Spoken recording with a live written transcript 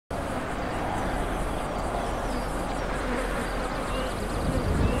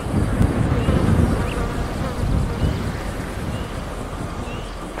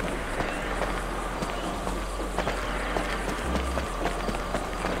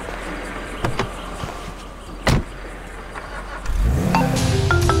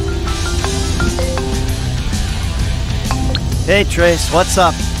Hey, Trace, what's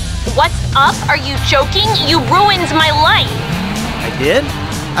up? What's up? Are you joking? You ruined my life. I did?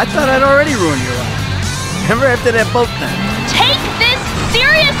 I thought I'd already ruined your life. Remember after that boat thing? Take this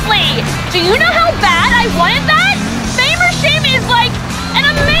seriously! Do you know how bad I wanted that? Fame or shame is like an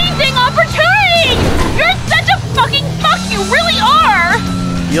amazing opportunity! You're such a fucking fuck, you really are!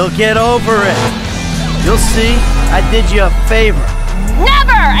 You'll get over it. You'll see, I did you a favor.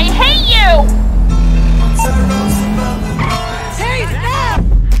 Never! I hate you! Hey, stop!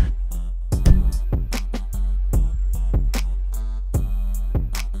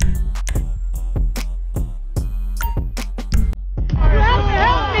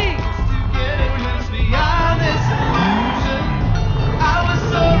 Help me!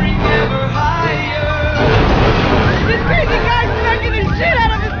 This crazy guy's smacking the shit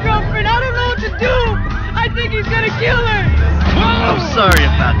out of his girlfriend. I don't know what to do. I think he's gonna kill her. I'm sorry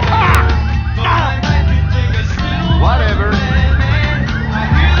about that. Whatever.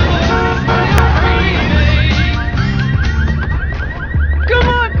 Come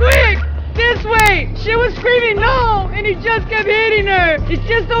on, quick! This way! She was screaming no, and he just kept hitting her. It's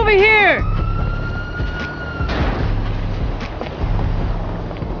just over here.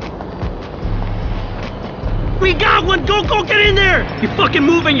 We got one! Go get in there! You fucking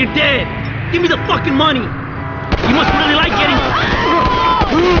move and you're dead! Give me the fucking money! You must really like getting...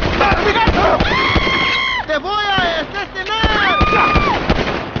 ¡Te voy a asesinar!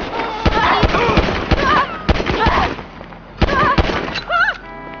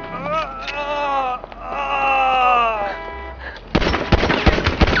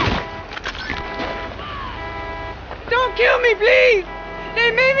 Don't kill me, please!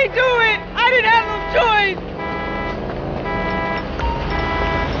 They made me do it! I didn't have no choice!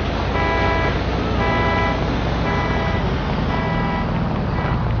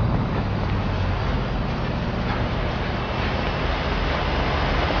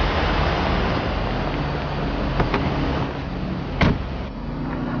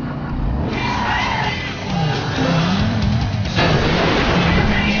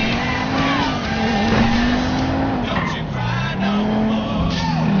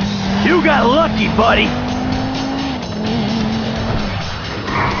 You got lucky, buddy.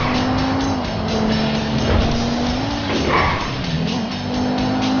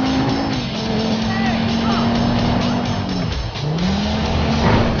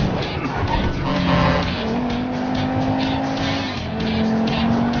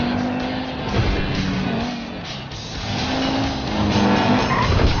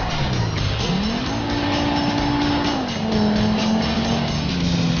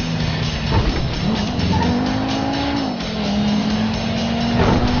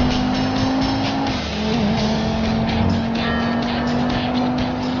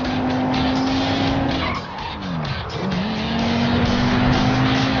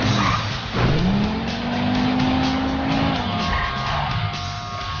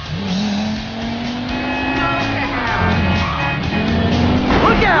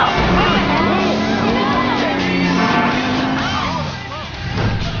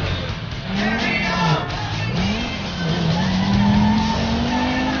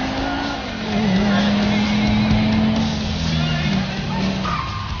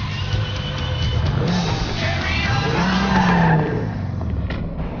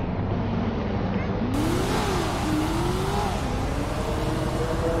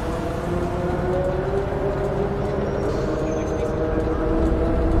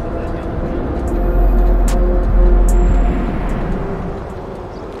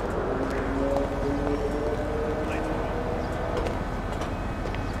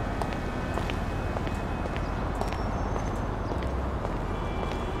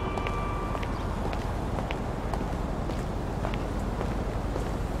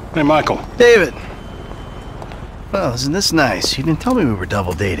 Hey, Michael. David. Well, isn't this nice? You didn't tell me we were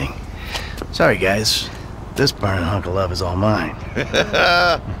double dating. Sorry, guys. This burning hunk of love is all mine.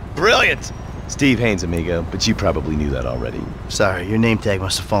 Brilliant! Steve Haynes, amigo, but you probably knew that already. Sorry, your name tag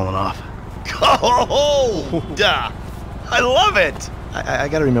must have fallen off. Oh, duh! I love it! I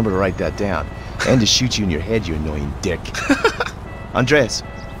gotta remember to write that down. And to shoot you in your head, you annoying dick. Andres,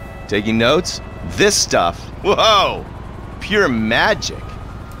 taking notes? This stuff, whoa! Pure magic.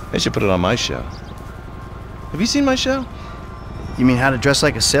 I should put it on my show. Have you seen my show? You mean how to dress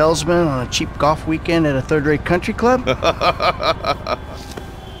like a salesman on a cheap golf weekend at a third-rate country club?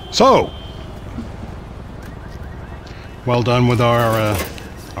 So, well done with our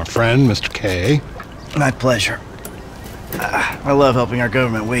friend, Mr. K. My pleasure. I love helping our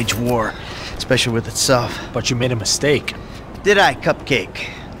government wage war, especially with itself. But you made a mistake. Did I, Cupcake?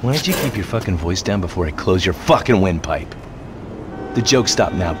 Why don't you keep your fucking voice down before I close your fucking windpipe? The joke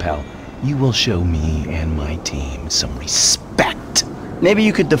stopped now, pal. You will show me and my team some respect. Maybe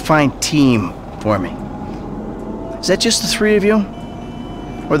you could define team for me. Is that just the three of you?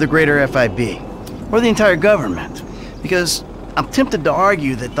 Or the greater FIB? Or the entire government? Because I'm tempted to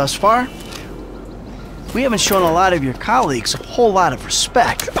argue that thus far, we haven't shown a lot of your colleagues a whole lot of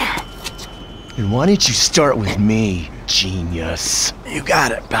respect. And why don't you start with me, genius? You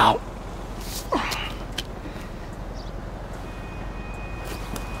got it, pal.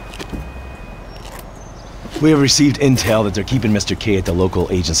 We have received intel that they're keeping Mr. K at the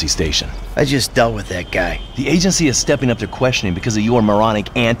local agency station. I just dealt with that guy. The agency is stepping up their questioning because of your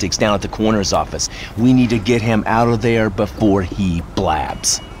moronic antics down at the coroner's office. We need to get him out of there before he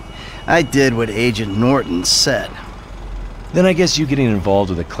blabs. I did what Agent Norton said. Then I guess you getting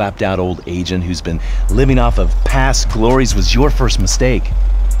involved with a clapped-out old agent who's been living off of past glories was your first mistake.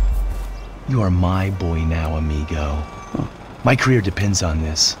 You are my boy now, amigo. My career depends on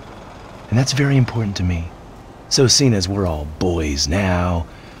this, and that's very important to me. So seeing as we're all boys now,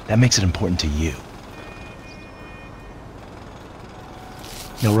 that makes it important to you.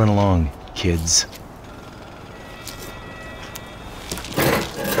 Now run along, kids.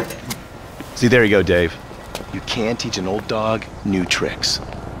 See, there you go, Dave. You can't teach an old dog new tricks.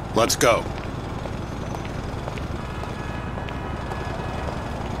 Let's go.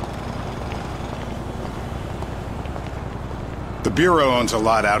 The Bureau owns a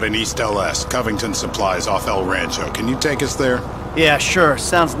lot out in East LS. Covington Supplies off El Rancho. Can you take us there? Yeah, sure.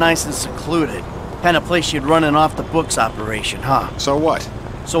 Sounds nice and secluded. Kind of place you'd run an off-the-books operation, huh? So what?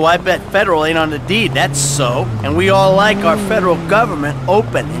 So I bet federal ain't on the deed, that's so. And we all like our federal government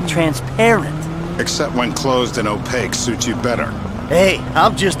open and transparent. Except when closed and opaque suits you better. Hey,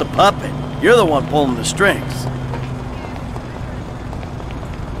 I'm just a puppet. You're the one pulling the strings.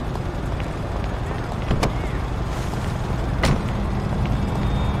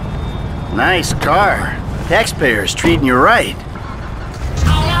 Nice car. Taxpayers treating you right.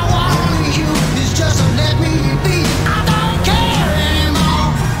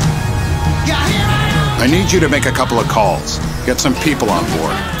 I need you to make a couple of calls. Get some people on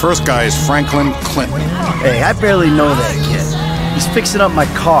board. First guy is Franklin Clinton. Hey, I barely know that kid. He's fixing up my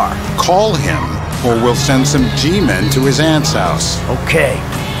car. Call him, or we'll send some G-men to his aunt's house. Okay.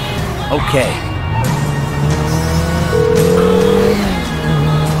 Okay.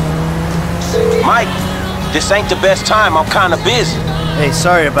 Mike, this ain't the best time. I'm kinda busy. Hey,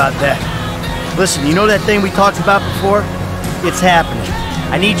 sorry about that. Listen, you know that thing we talked about before? It's happening.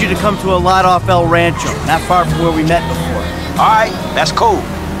 I need you to come to a lot off El Rancho, not far from where we met before. Alright, that's cool.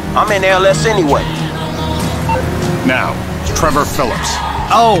 I'm in LS anyway. Now, Trevor Phillips.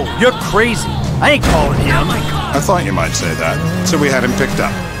 Oh, you're crazy. I ain't calling him. I thought you might say that, so we had him picked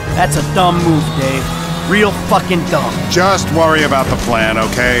up. That's a dumb move, Dave. Real fucking dumb. Just worry about the plan,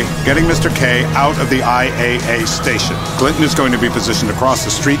 okay? Getting Mr. K out of the IAA station. Clinton is going to be positioned across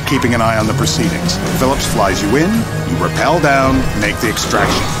the street, keeping an eye on the proceedings. Phillips flies you in, you rappel down, make the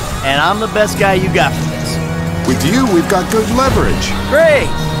extraction. And I'm the best guy you got for this. With you, we've got good leverage. Great.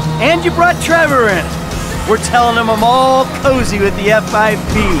 And you brought Trevor in. We're telling him I'm all cozy with the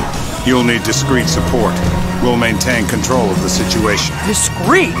F5P. You'll need discreet support. We'll maintain control of the situation.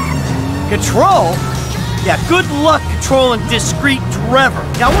 Discreet? Control? Yeah, good luck controlling discreet Trevor.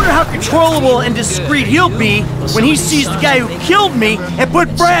 Now I wonder how controllable and discreet he'll be when he sees the guy who killed me and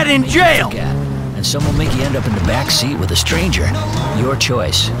put Brad in jail. And some will make you end up in the back seat with a stranger. Your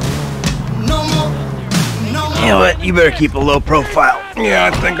choice. You know what? You better keep a low profile. Yeah,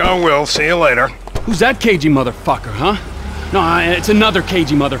 I think I will. See you later. Who's that cagey motherfucker, huh? No, it's another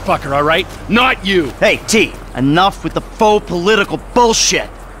cagey motherfucker, all right? Not you! Hey, T, enough with the faux political bullshit.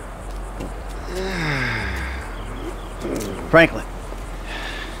 Franklin,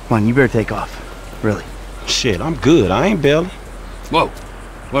 come on, you better take off. Really. Shit, I'm good. I ain't bailing. Whoa.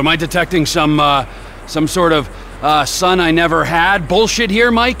 What, am I detecting some sort of, son I never had bullshit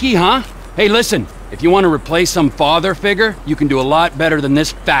here, Mikey, huh? Hey, listen, if you want to replace some father figure, you can do a lot better than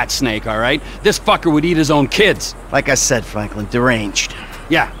this fat snake, all right? This fucker would eat his own kids. Like I said, Franklin, deranged.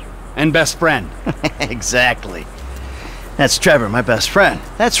 Yeah, and best friend. Exactly. That's Trevor, my best friend.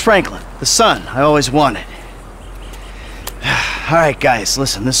 That's Franklin, the son I always wanted. All right, guys,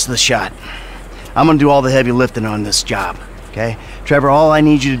 listen, this is the shot. I'm gonna do all the heavy lifting on this job, okay? Trevor, all I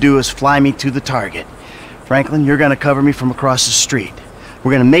need you to do is fly me to the target. Franklin, you're gonna cover me from across the street.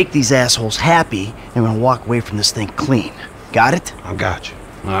 We're gonna make these assholes happy, and we're gonna walk away from this thing clean. Got it? I got you.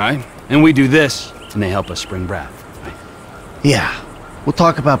 All right, and we do this, and they help us spring Brad, right? Yeah, we'll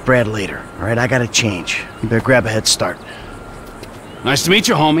talk about Brad later, all right? I gotta change. You better grab a head start. Nice to meet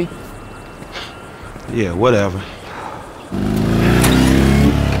you, homie. Yeah, whatever.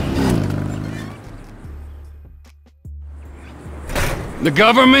 The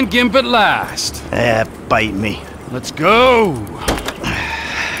government gimp at last. Bite me. Let's go!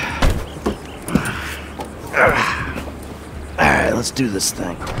 Alright, let's do this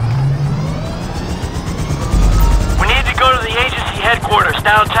thing. We need to go to the agency headquarters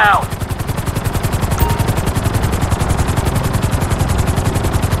downtown.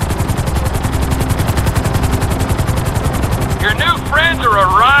 Your new friends are a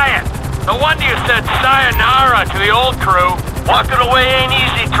riot. No wonder you said sayonara to the old crew. Walking away ain't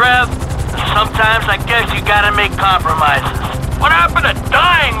easy, Trev. Sometimes I guess you gotta make compromises. What happened to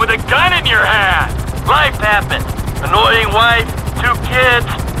dying with a gun in your hand? Life happened. Annoying wife, 2 kids.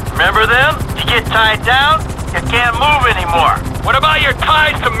 Remember them? You get tied down, you can't move anymore. What about your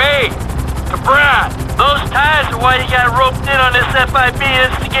ties to me? To Brad? Those ties are why you got roped in on this FIB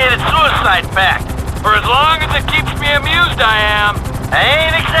instigated suicide pact. For as long as it keeps me amused, I am. I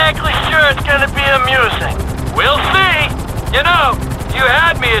ain't exactly sure it's gonna be amusing. We'll see. You know, you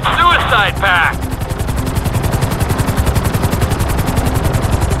had me at suicide pact.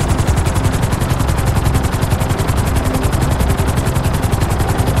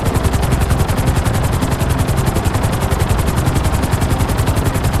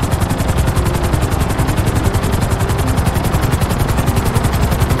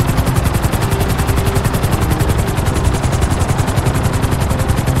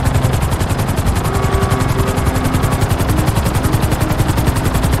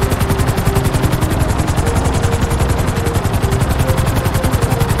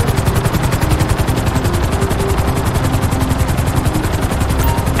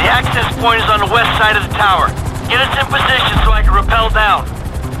 Point is on the west side of the tower. Get us in position so I can rappel down.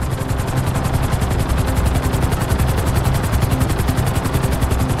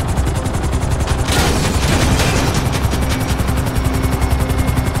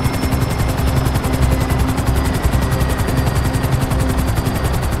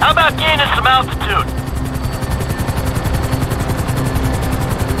 How about gaining some altitude?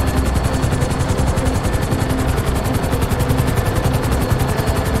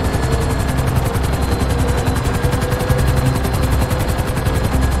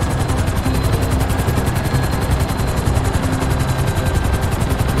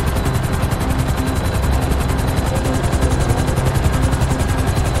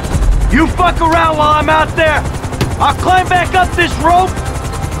 You fuck around while I'm out there. I'll climb back up this rope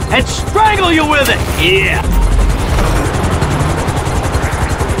and strangle you with it. Yeah.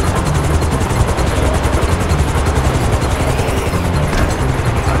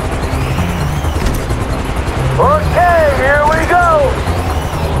 Okay, here we go.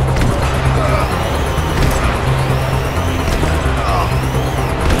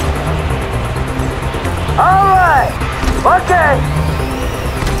 All right. Okay.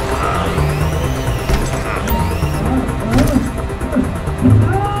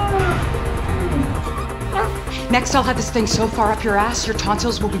 Next, I'll have this thing so far up your ass, your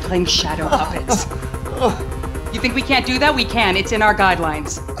tonsils will be playing shadow puppets. You think we can't do that? We can. It's in our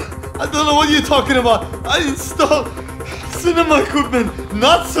guidelines. I don't know what you're talking about. I installed cinema equipment,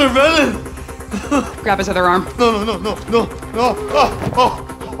 not surveillance. Grab his other arm. No.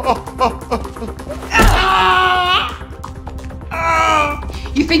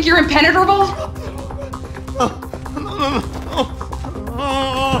 You think you're impenetrable?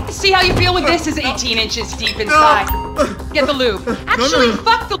 See how you feel with this is 18 inches deep inside. Get the lube. Actually,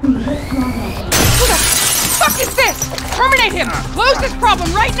 fuck the lube. Who the fuck is this? Terminate him! Close this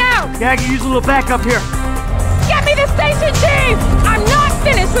problem right now! Yeah, I can use a little backup here. Get me the station chief! I'm not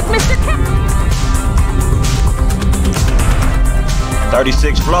finished with Mr. K.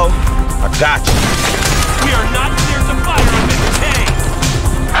 36 flow, I got you. We are not clear to fire on Mr. K.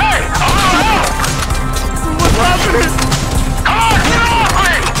 Hey! What's happening? Come on, get off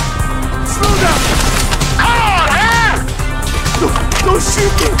me! Slow down! Come on, man! Don't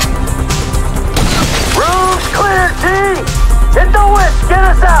shoot me! Room's clear, T! Hit the whip! Get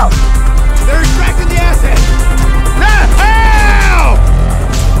us out! They're extracting the asset! Now!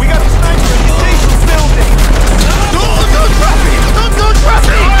 We got a sniper in the adjacent building! Don't drop me! Don't drop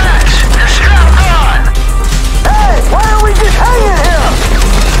me! Relax! You're strapped on! Hey! Why are we just hanging here?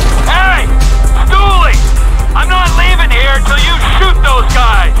 Hey! Stooley! I'm not leaving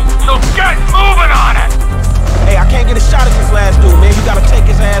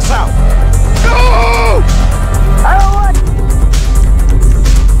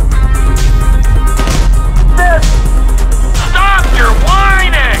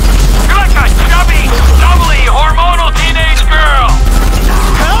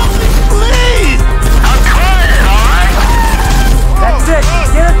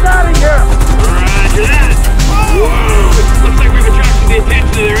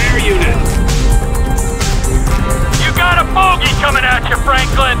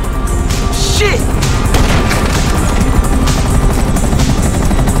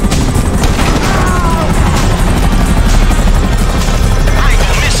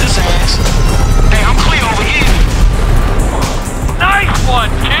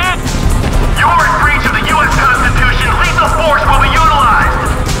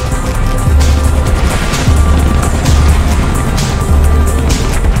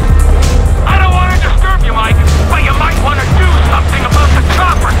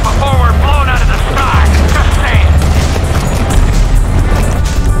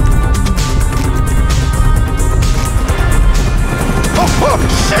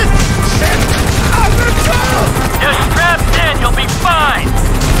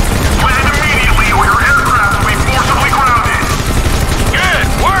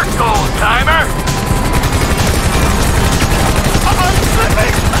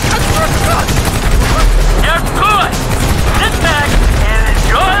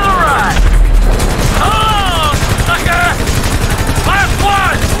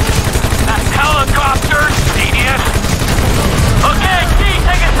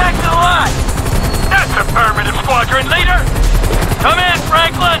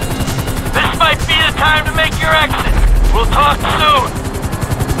We'll talk soon.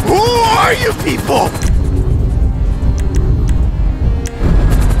 Who are you people?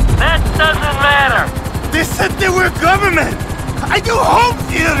 That doesn't matter. They said they were government. I do home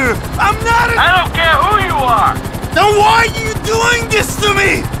theater. I'm not a... I don't care who you are. Then why are you doing this to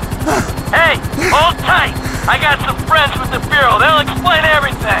me? Hey, hold tight. I got some friends with the Bureau. They'll explain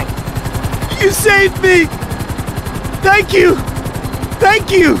everything. You saved me. Thank you. Thank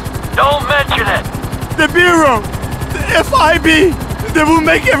you. Don't mention it. The Bureau, the FIB, they will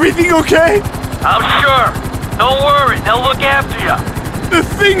make everything okay? I'm sure. Don't worry, they'll look after you. The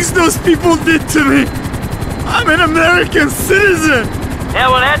things those people did to me. I'm an American citizen. Yeah,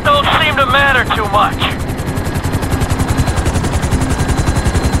 well, that don't seem to matter too much.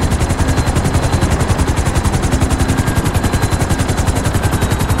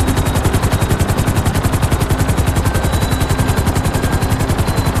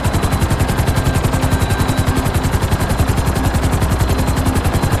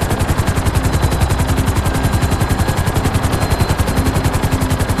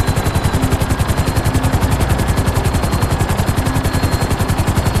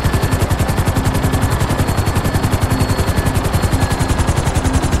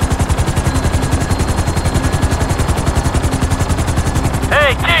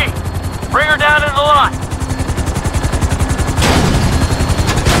 Bring her down in the lot.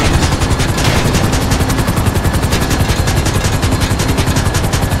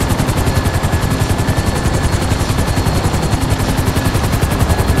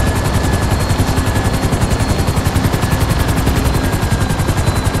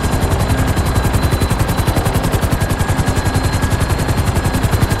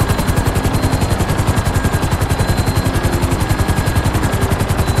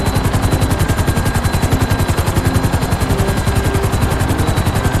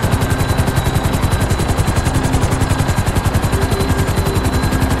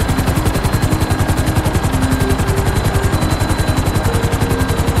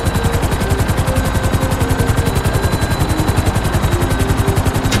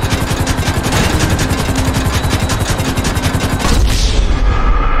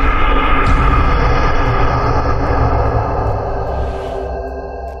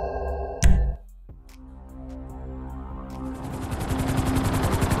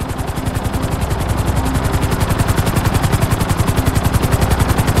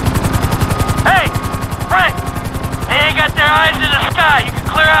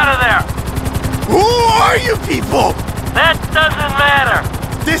 People! That doesn't matter!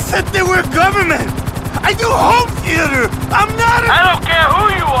 They said they were government! I do home theater! I'm not a... I don't care who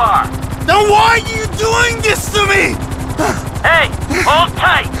you are! Then why are you doing this to me? Hey, hold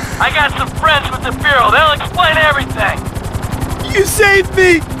tight! I got some friends with the Bureau. They'll explain everything. You saved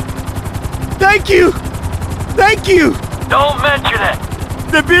me! Thank you! Thank you! Don't mention it!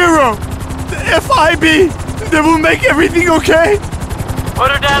 The Bureau! The FIB! They will make everything okay? Put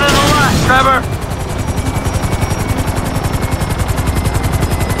her down in the lot, Trevor!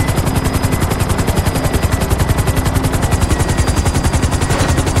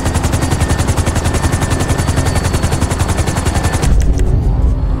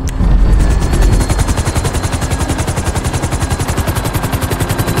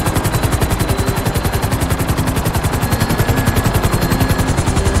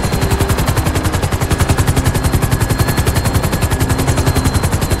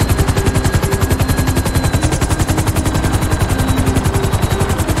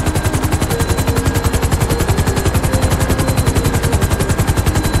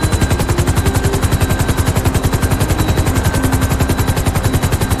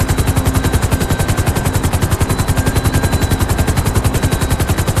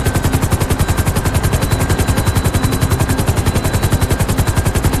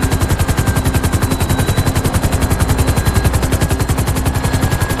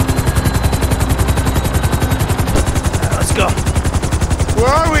 Where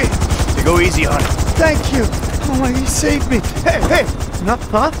are we? Go easy on him. Thank you. Oh my, he saved me. Hey, hey. No,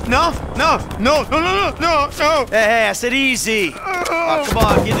 huh? No. Hey, I said easy. Oh, come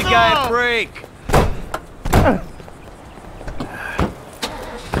on, give the guy a break.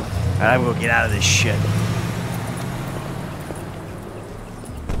 I'm gonna get out of this shit.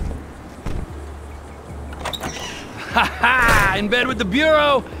 Ha ha! In bed with the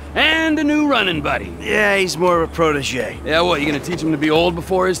Bureau and a new running buddy. Yeah, he's more of a protege. Yeah, what, you gonna teach him to be old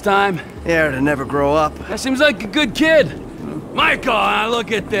before his time? Yeah, or to never grow up. That seems like a good kid. Michael,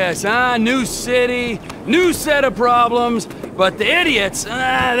 look at this, huh? New city, new set of problems, but the idiots,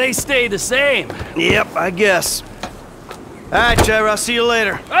 they stay the same. Yep, I guess. All right, Trevor, I'll see you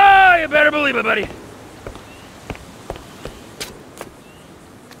later. Oh, you better believe it, buddy.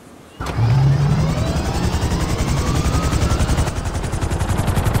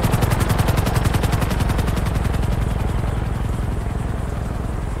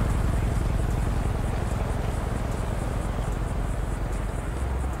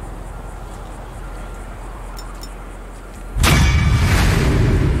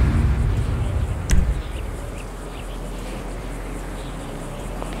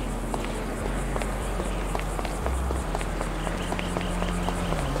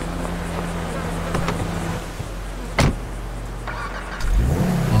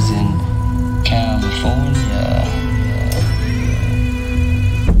 California.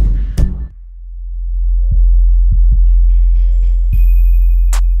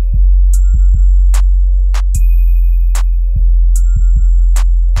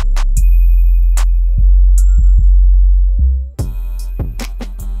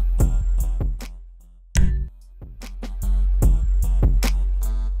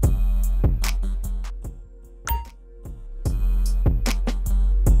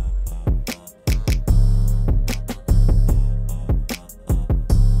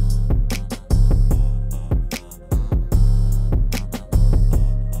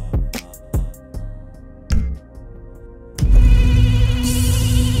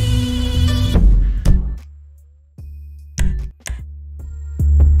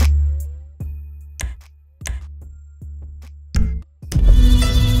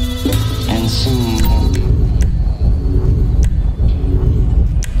 And soon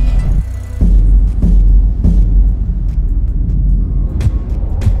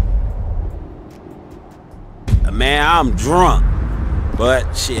Man, I'm drunk.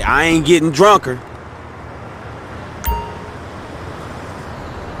 But shit, I ain't getting drunker.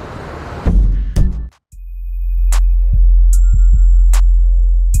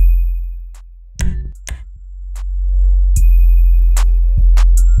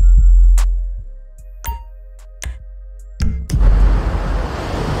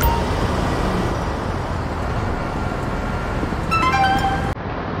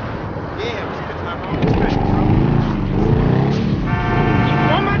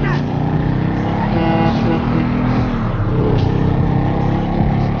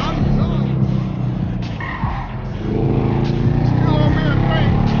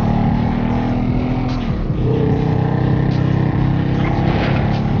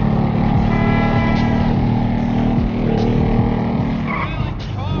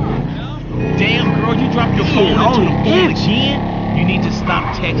 You need to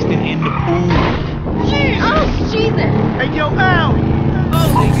stop texting in the pool. Oh, Jesus. Hey, yo, Al!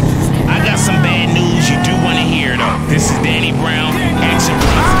 I got some bad news you do want to hear, though. This is Danny Brown, action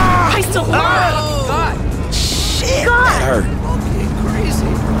police. I still God. Shit, God. that hurt. Crazy.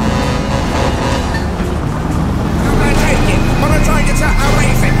 Wanna try to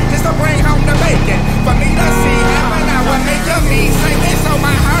erase it, just to bring home the bacon. For me to see heaven, I would make your knees sing it, so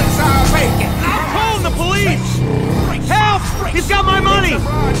my heart's all vacant. I'm calling the police! Help! He's got my money! You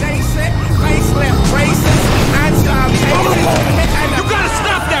gotta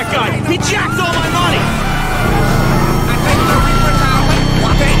stop that guy! He jacked all my money! I think the Reaper coming.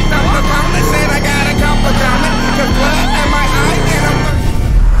 Picked up the phone and said I got a couple coming. Cause blood in my eye and I'm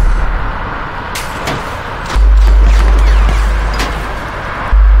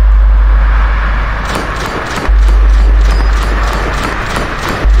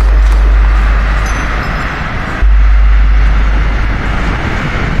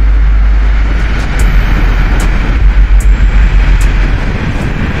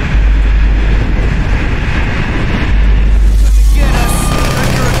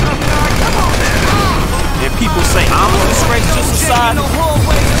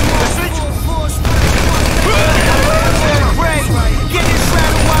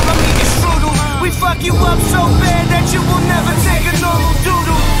you up so bad that you will never take a normal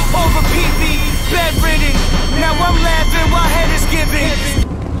doodle. Over PB, bedridden. Now I'm laughing while head is giving.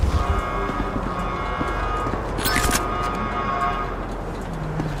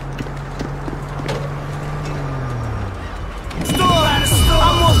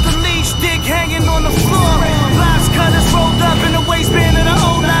 I'm off the leash, dick hanging on the floor. Lines cutters rolled up in the waistband of the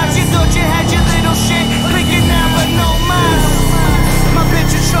old lines. You thought you had your little shit, clicking now but no mine. My bitch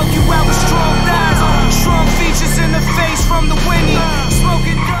will choke you out with strong thighs. Strong features in the face from the Winnie.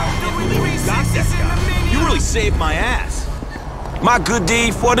 Smoking dope, doing 360s in the mini. You really saved my ass. My good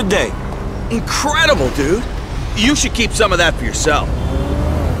deed for the day. Incredible, dude. You should keep some of that for yourself.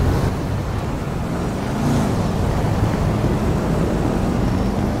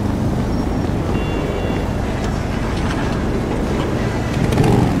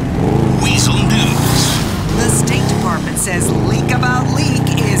 Says leak about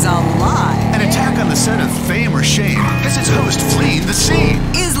leak is a lie. An attack on the set of Fame or Shame has its host fleeing the scene.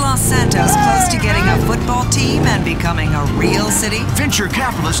 Is Los Santos close to getting a football team and becoming a real city? Venture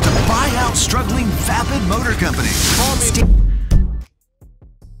capitalists to buy out struggling Vapid Motor Company.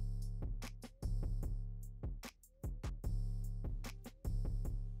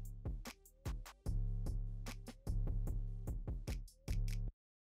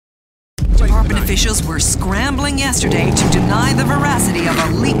 Department officials were scrambling yesterday to deny the veracity of a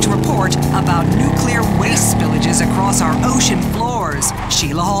leaked report about nuclear waste spillages across our ocean floors.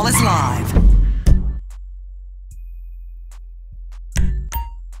 Sheila Hall is live.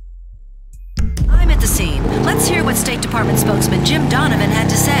 State Department spokesman Jim Donovan had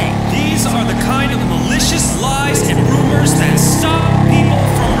to say. These are the kind of malicious lies and rumors that stop people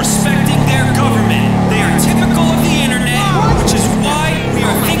from respecting their government. They are typical of the internet, which is why we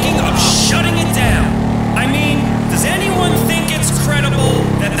are thinking of shutting it down. I mean, does anyone think it's credible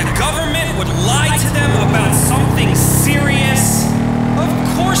that the government would lie to them about something serious? Of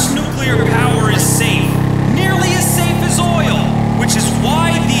course nuclear power is safe, nearly as safe as oil, which is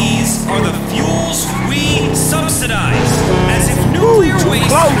why these are the fuels we subsidize. As if nuclear waste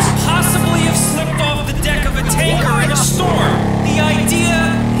could possibly have slipped off the deck of a tanker in a storm. The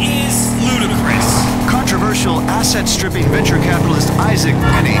idea is ludicrous. Controversial asset-stripping venture capitalist Isaac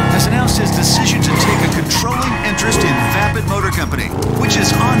Penny has announced his decision to take a controlling interest in Vapid Motor Company, which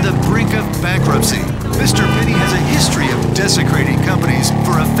is on the brink of bankruptcy. Mr. Penny has a history of desecrating companies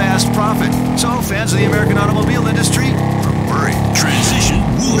for a fast profit. So fans of the American automobile industry are worried. Transition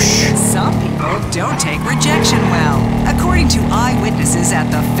whoosh. Some people don't take rejection well. According to eyewitnesses at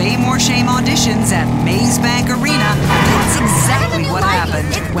the Fame or Shame auditions at Maze Bank Arena, that's exactly what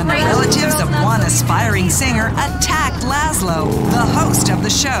happened when the relatives of one aspiring singer attacked Laszlo, the host of the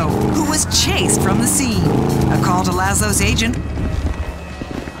show, who was chased from the scene. A call to Laszlo's agent.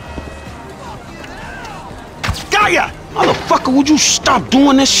 Gaia! Motherfucker, would you stop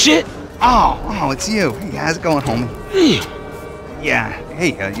doing this shit? Oh, it's you. Hey, how's it going, homie? Yeah.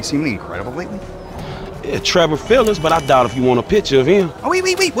 Hey, you seen anything incredible lately? Yeah, Trevor Phillips, but I doubt if you want a picture of him. Oh,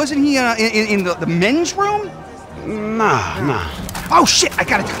 wait. Wasn't he in the men's room? Nah. Oh, shit, I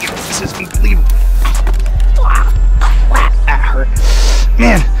gotta tell you, this is unbelievable. That hurt.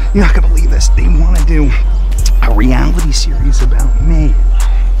 Man, you're not gonna believe this. They want to do a reality series about me.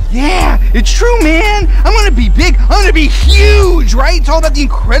 Yeah, it's true, man. I'm gonna be big. I'm gonna be huge, right? It's all about the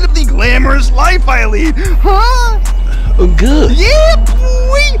incredibly glamorous life I lead, huh? Good. Yeah,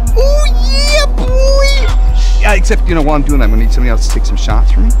 boy. Oh, yeah, boy. Yeah, except, you know, while I'm doing that, I'm gonna need somebody else to take some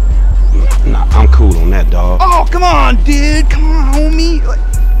shots for me. Nah, I'm cool on that, dog. Oh, come on, dude. Come on, homie. Like,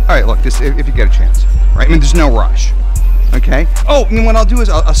 all right, look, this if you get a chance, right? I mean, there's no rush, okay? Oh, and what I'll do is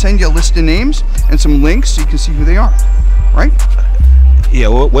I'll send you a list of names and some links so you can see who they are, right? Yeah,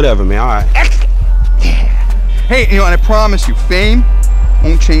 whatever, man. All right. Yeah. Hey, you know, and I promise you, fame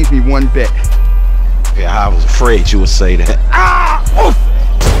won't change me one bit. Yeah, I was afraid you would say that.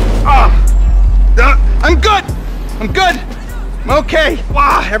 I'm good. I'm okay.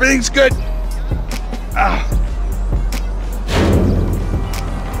 Wow, everything's good.